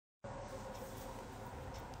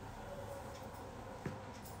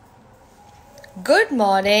Good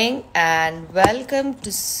morning and welcome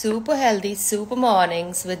to Super Healthy Super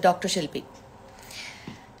Mornings with Dr. Shilpi.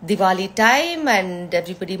 Diwali time and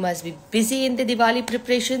everybody must be busy in the Diwali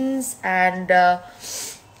preparations and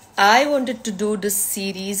I wanted to do this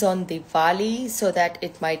series on Diwali so that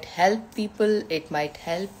it might help people, it might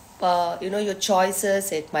help your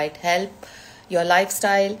choices, it might help your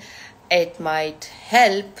lifestyle, it might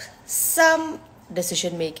help some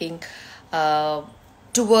decision making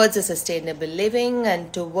towards a sustainable living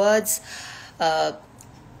and towards uh,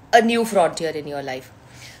 a new frontier in your life.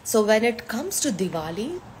 So when it comes to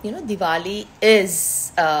Diwali, Diwali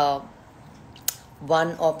is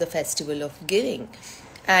one of the festival of giving,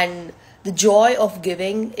 and the joy of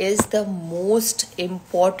giving is the most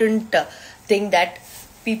important thing that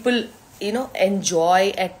people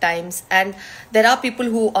enjoy at times, and there are people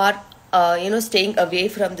who are staying away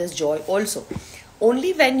from this joy also.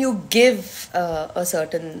 Only when you give a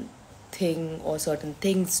certain thing or certain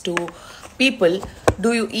things to people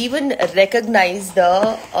do you even recognize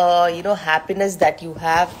the happiness that you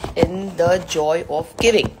have in the joy of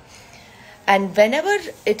giving. And whenever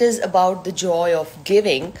it is about the joy of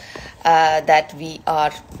giving that we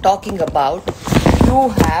are talking about, you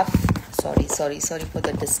have sorry for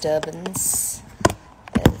the disturbance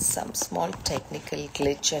and some small technical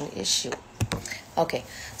glitch and issue. Okay,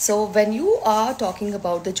 so when you are talking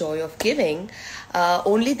about the joy of giving,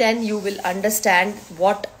 only then you will understand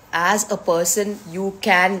what as a person you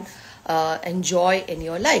can enjoy in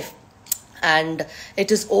your life. And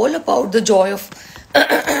it is all about the joy of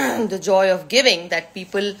the joy of giving that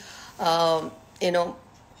people uh, you know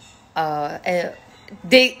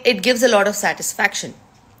they it gives a lot of satisfaction.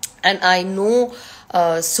 And I know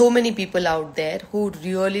so many people out there who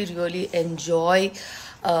really enjoy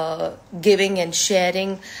giving and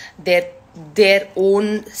sharing their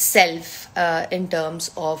own self in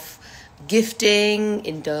terms of gifting,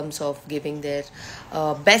 in terms of giving their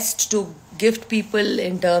best to gift people,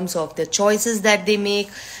 in terms of the choices that they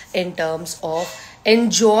make, in terms of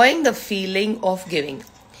enjoying the feeling of giving.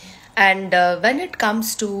 And when it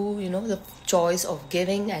comes to the choice of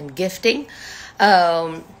giving and gifting,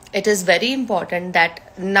 it is very important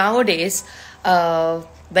that nowadays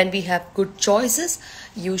when we have good choices,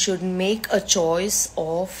 you should make a choice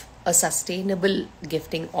of a sustainable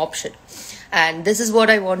gifting option. And this is what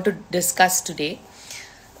I want to discuss today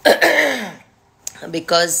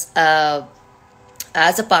because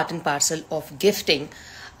as a part and parcel of gifting,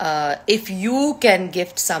 if you can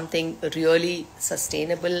gift something really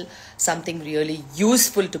sustainable, something really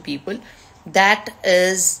useful to people, that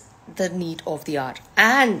is the need of the hour.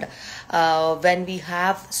 And when we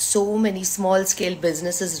have so many small scale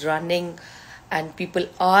businesses running and people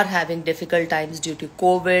are having difficult times due to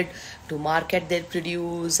COVID to market their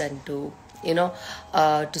produce and to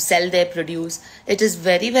to sell their produce, it is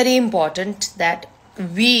very important that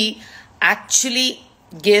we actually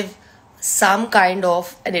give some kind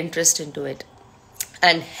of an interest into it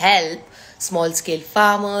and help small scale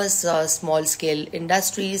farmers, small scale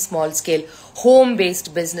industries, small scale home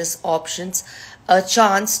based business options a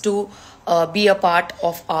chance to be a part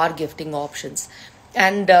of our gifting options.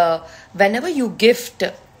 And whenever you gift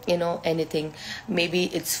anything, maybe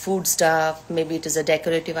it's food stuff, maybe it is a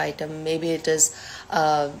decorative item, maybe it is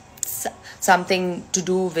something to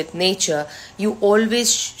do with nature, you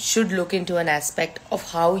always should look into an aspect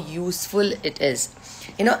of how useful it is,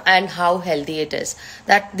 and how healthy it is.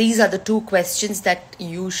 That these are the two questions that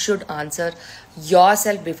you should answer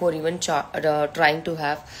yourself before even trying to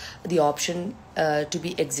have the option to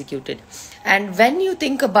be executed. And when you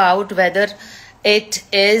think about whether it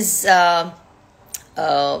is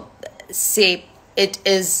say it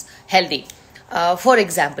is healthy, for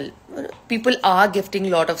example, people are gifting a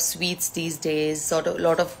lot of sweets these days, sort of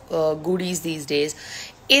lot of goodies these days,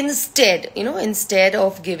 instead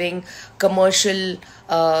of giving commercial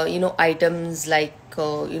items like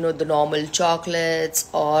the normal chocolates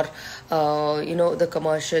or the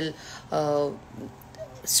commercial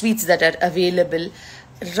sweets that are available.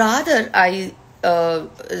 Rather, I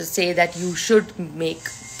say that you should make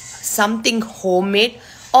something homemade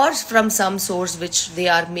or from some source which they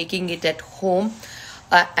are making it at home,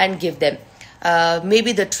 and give them.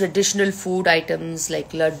 Maybe the traditional food items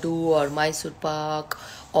like laddu or Mysore pak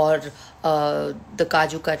or the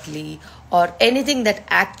kaju katli, or anything that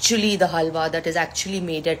actually the halwa that is actually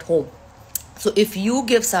made at home. So if you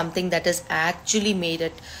give something that is actually made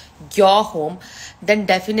at your home, then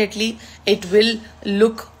definitely it will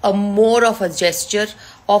look a more of a gesture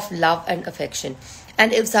of love and affection.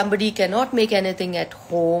 And if somebody cannot make anything at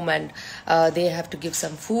home and they have to give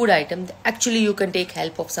some food item, actually you can take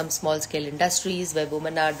help of some small scale industries where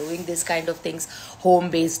women are doing this kind of things, home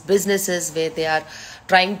based businesses where they are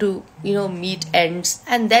trying to meet ends,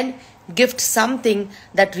 and then gift something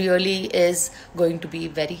that really is going to be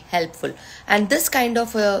very helpful. And this kind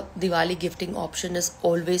of a Diwali gifting option is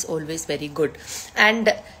always very good.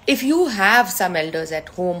 And if you have some elders at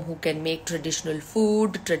home who can make traditional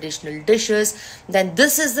food, traditional dishes, then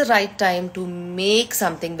this is the right time to make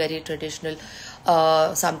something very traditional,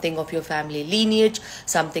 something of your family lineage,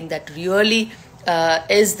 something that really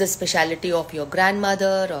is the speciality of your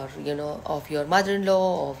grandmother, or of your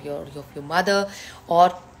mother-in-law, of your mother,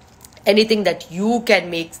 or anything that you can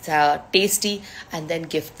make tasty, and then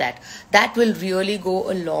gift that will really go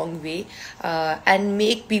a long way, and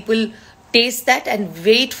make people taste that and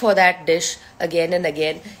wait for that dish again and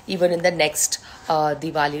again, even in the next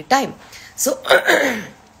Diwali time. So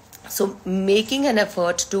so making an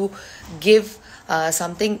effort to give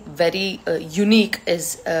something very unique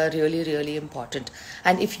is really important.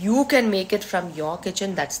 And if you can make it from your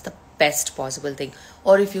kitchen, that's the best possible thing.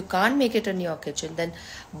 Or if you can't make it in your kitchen, then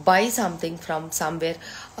buy something from somewhere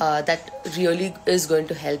that really is going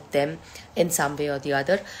to help them in some way or the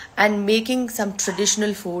other. And making some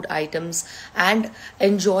traditional food items and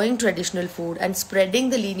enjoying traditional food and spreading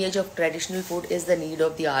the lineage of traditional food is the need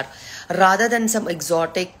of the hour, rather than some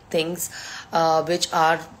exotic things which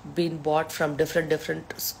are being bought from different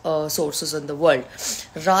sources in the world.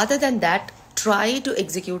 Rather than that, try to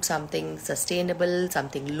execute something sustainable,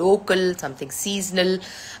 something local, something seasonal,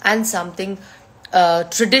 and something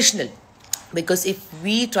traditional. Because if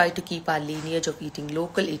we try to keep our lineage of eating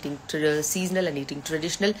local, eating seasonal, and eating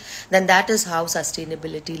traditional, then that is how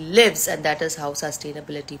sustainability lives, and that is how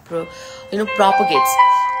sustainability propagates.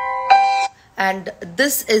 And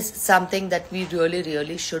this is something that we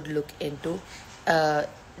really should look into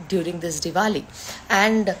during this Diwali.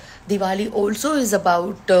 And Diwali also is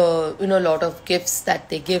about a lot of gifts that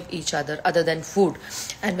they give each other than food.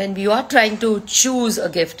 And when we are trying to choose a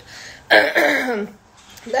gift that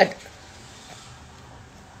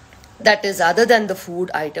is other than the food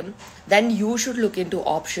item, then you should look into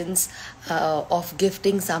options of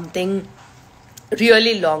gifting something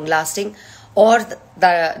really long lasting, or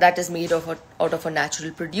that is made out of a natural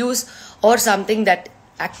produce, or something that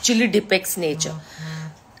actually depicts nature.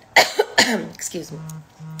 Excuse me.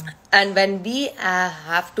 And when we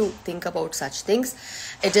have to think about such things,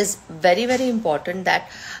 it is very important that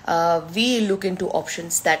we look into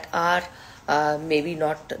options that are maybe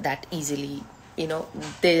not that easily,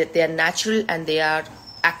 they are natural and they are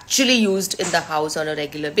actually used in the house on a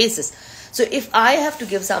regular basis. So if I have to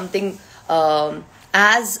give something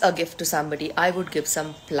as a gift to somebody, I would give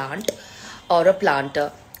some plant or a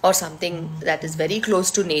planter, or something that is very close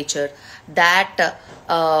to nature, that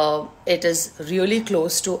it is really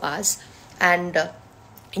close to us. And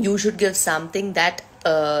you should give something that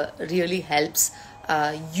really helps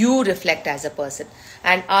you reflect as a person.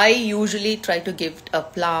 And I usually try to give a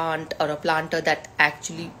plant or a planter that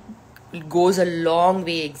actually goes a long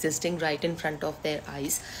way, existing right in front of their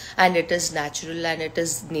eyes, and it is natural and it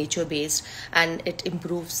is nature based, and it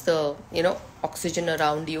improves the oxygen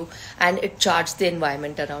around you, and it charges the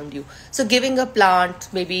environment around you. So giving a plant,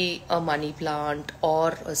 maybe a money plant or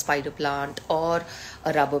a spider plant or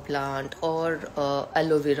a rubber plant or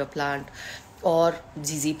aloe vera plant or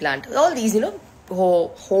ZZ plant, all these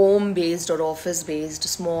home based or office based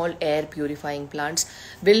small air purifying plants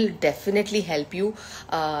will definitely help you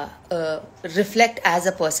reflect as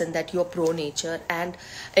a person that you're pro nature. And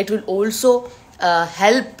it will also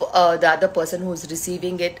help the other person who's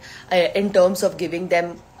receiving it in terms of giving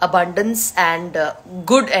them abundance and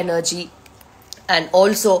good energy, and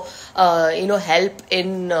also help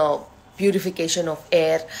in purification of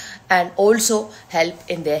air, and also help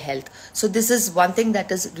in their health. So this is one thing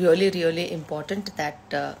that is really important, that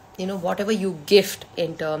whatever you gift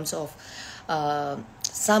in terms of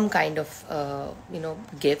some kind of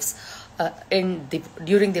gifts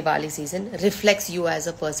during Diwali season reflects you as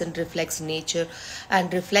a person, reflects nature,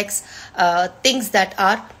 and reflects things that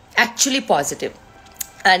are actually positive.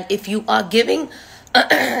 And if you are giving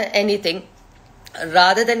anything,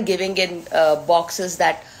 rather than giving in boxes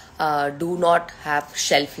that do not have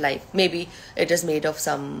shelf life, maybe it is made of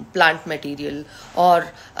some plant material, or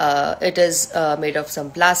it is made of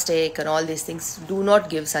some plastic and all these things, do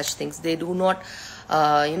not give such things. They do not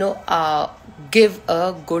give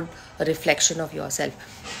a good reflection of yourself.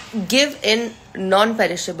 Give in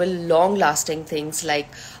non-perishable, long-lasting things like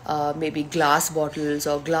maybe glass bottles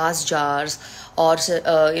or glass jars, or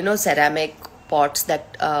ceramic pots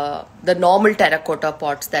that the normal terracotta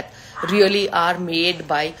pots that really are made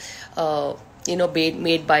by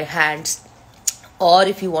made by hands, or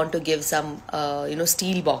if you want to give some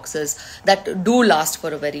steel boxes that do last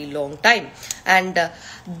for a very long time. And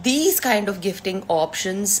these kind of gifting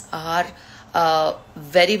options are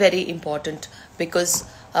very, very important, because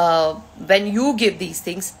when you give these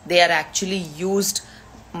things, they are actually used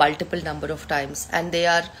multiple number of times, and they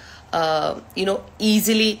are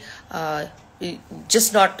easily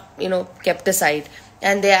just not kept aside,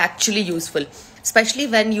 and they are actually useful, especially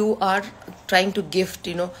when you are trying to gift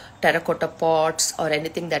terracotta pots or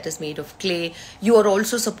anything that is made of clay. You are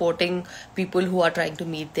also supporting people who are trying to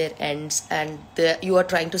meet their ends, and you are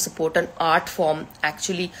trying to support an art form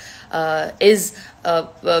actually is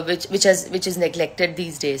which is neglected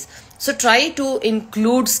these days. So try to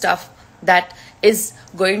include stuff that is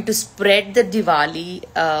going to spread the Diwali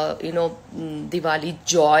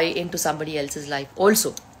joy into somebody else's life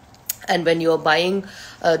also. And when you're buying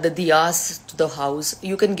the diyas to the house,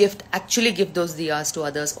 you can actually give those diyas to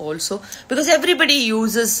others also, because everybody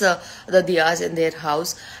uses the diyas in their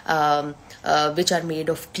house, which are made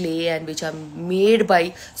of clay and which are made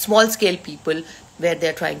by small scale people where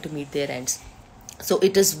they're trying to meet their ends. So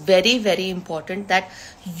it is very, very important that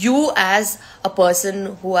you, as a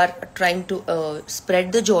person who are trying to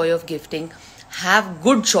spread the joy of gifting, have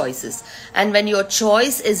good choices. And when your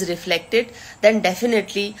choice is reflected, then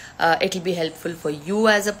definitely it will be helpful for you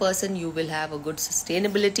as a person. You will have a good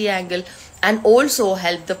sustainability angle, and also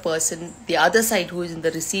help the person, the other side, who is in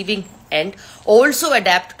the receiving end, also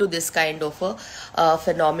adapt to this kind of a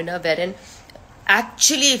phenomena, wherein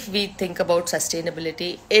actually, if we think about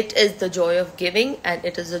sustainability, it is the joy of giving, and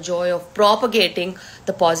it is the joy of propagating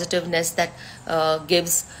the positiveness that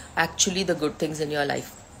gives actually the good things in your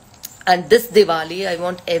life. And this Diwali, I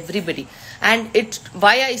want everybody, and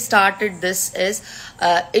why I started this is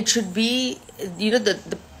it should be,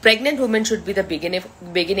 the pregnant woman should be the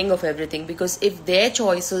beginning of everything, because if their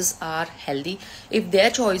choices are healthy, if their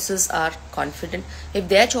choices are confident, if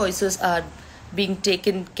their choices are being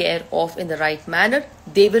taken care of in the right manner,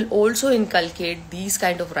 they will also inculcate these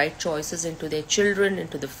kind of right choices into their children,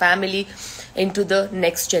 into the family, into the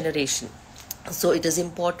next generation. So it is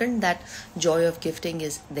important that joy of gifting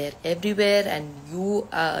is there everywhere, and you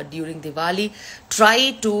during Diwali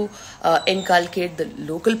try to inculcate the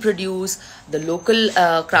local produce, the local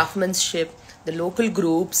craftsmanship, the local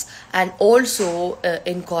groups, and also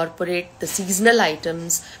incorporate the seasonal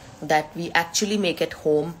items that we actually make at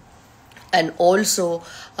home, and also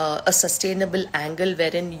a sustainable angle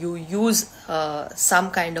wherein you use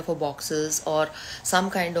some kind of a boxes or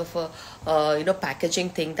some kind of a packaging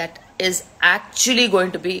thing that is actually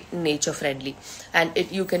going to be nature friendly. And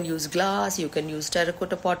you can use glass, you can use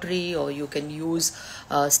terracotta pottery, or you can use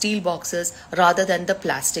steel boxes rather than the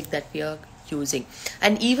plastic that we are using.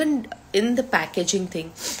 And even in the packaging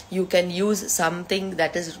thing, you can use something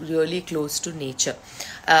that is really close to nature.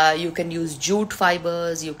 You can use jute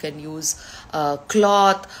fibers, you can use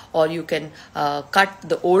cloth, or you can cut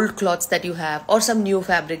the old cloths that you have or some new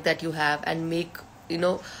fabric that you have and make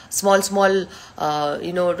small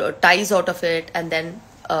ties out of it, and then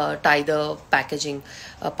tie the packaging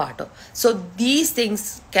part of. So these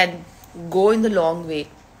things can go in the long way.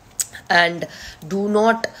 And do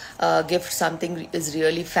not gift something is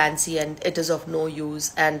really fancy and it is of no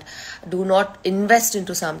use, and do not invest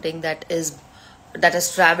into something that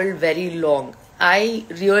has traveled very long. I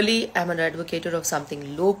really am an advocate of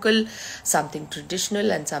something local, something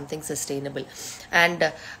traditional, and something sustainable.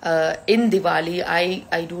 And in Diwali,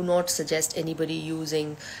 I do not suggest anybody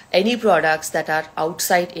using any products that are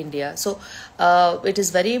outside India. So it is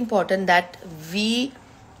very important that we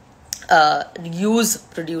use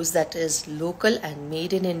produce that is local and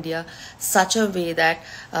made in India, such a way that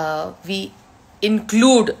we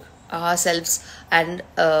include ourselves. And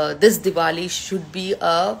this Diwali should be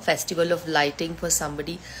a festival of lighting for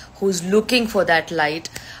somebody who's looking for that light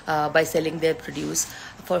by selling their produce,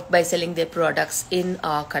 by selling their products in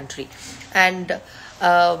our country. And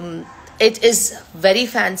it is very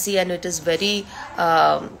fancy, and it is very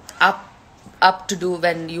up to do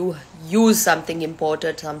when you use something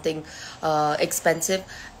imported, something expensive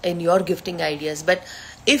in your gifting ideas. But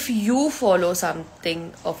if you follow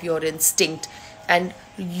something of your instinct and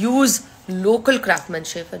use local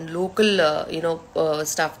craftsmanship and local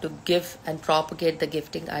stuff to give and propagate the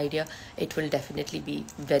gifting idea, it will definitely be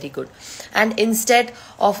very good. And instead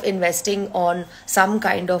of investing on some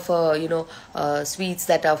kind of sweets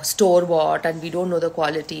that are store bought and we don't know the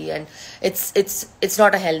quality, and it's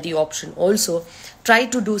not a healthy option also, try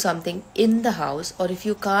to do something in the house. Or if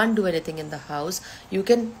you can't do anything in the house, you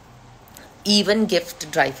can even gift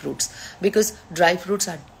dry fruits, because dry fruits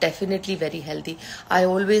are definitely very healthy. I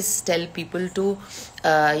always tell people to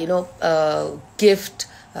gift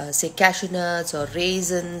say cashew nuts or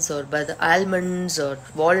raisins or almonds or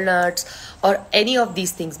walnuts or any of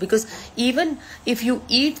these things, because even if you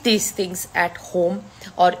eat these things at home,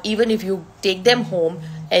 or even if you take them home,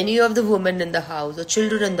 any of the women in the house or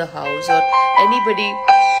children in the house or anybody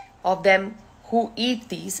of them who eat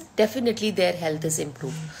these, definitely their health is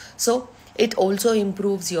improved. So it also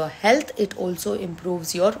improves your health, it also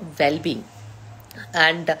improves your well-being.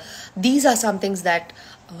 And these are some things that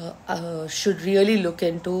should really look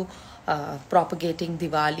into propagating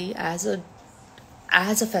Diwali as a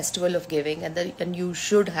festival of giving, and you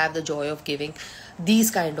should have the joy of giving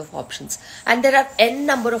these kind of options. And there are n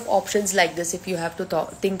number of options like this. If you have to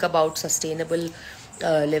think about sustainable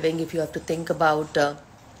living, if you have to think about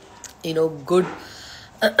good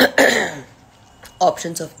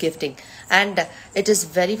options of gifting. And it is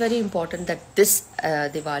very, very important that this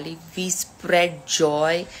Diwali we spread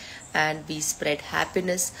joy and we spread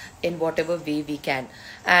happiness in whatever way we can.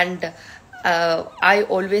 And I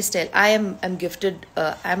always tell, I'm gifted,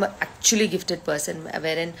 I'm a actually gifted person,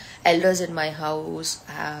 wherein elders in my house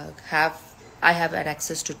I have an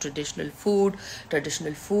access to traditional food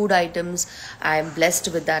items. I am blessed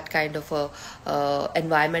with that kind of a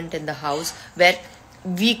environment in the house where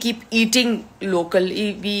we keep eating local,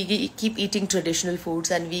 we keep eating traditional foods,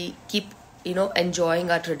 and we keep enjoying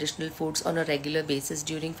our traditional foods on a regular basis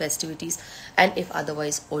during festivities, and if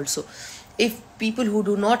otherwise also. If people who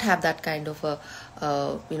do not have that kind of a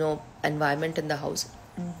environment in the house,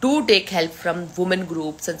 do take help from women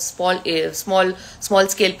groups and small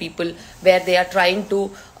scale people, where they are trying to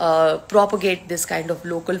propagate this kind of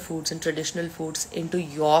local foods and traditional foods into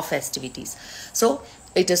your festivities. So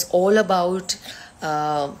it is all about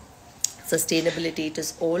sustainability. It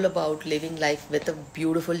is all about living life with a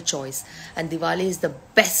beautiful choice, and Diwali is the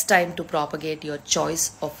best time to propagate your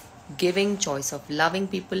choice of giving, choice of loving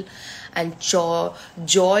people, and joy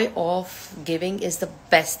of giving is the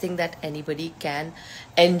best thing that anybody can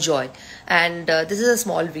enjoy. And this is a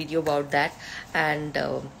small video about that, and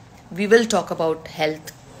we will talk about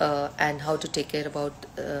health and how to take care about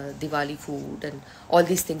Diwali food and all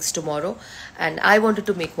these things tomorrow. And I wanted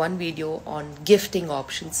to make one video on gifting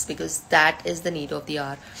options, because that is the need of the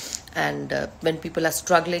hour. And when people are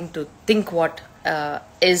struggling to think what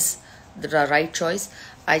is the right choice,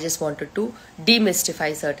 I just wanted to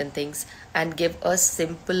demystify certain things and give a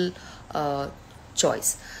simple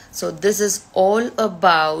choice. So this is all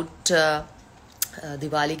about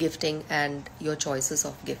Diwali gifting and your choices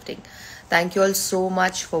of gifting. Thank you all so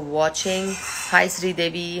much for watching. Hi Sri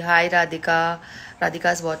Devi, hi Radhika.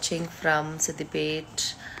 Radhika's watching from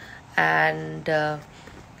Siddipet, and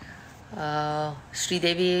Sri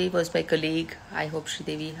Devi was my colleague. I hope Sri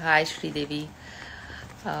Devi. Hi Sri Devi.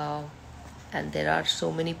 And there are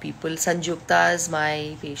so many people. Sanjukta is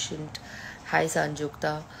my patient. Hi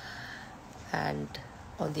Sanjukta. And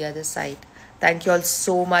on the other side, thank you all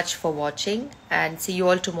so much for watching, and see you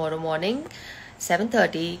all tomorrow morning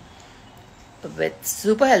 7:30 with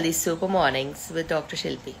Super Healthy Super Mornings with Dr.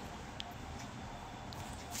 Shilpi.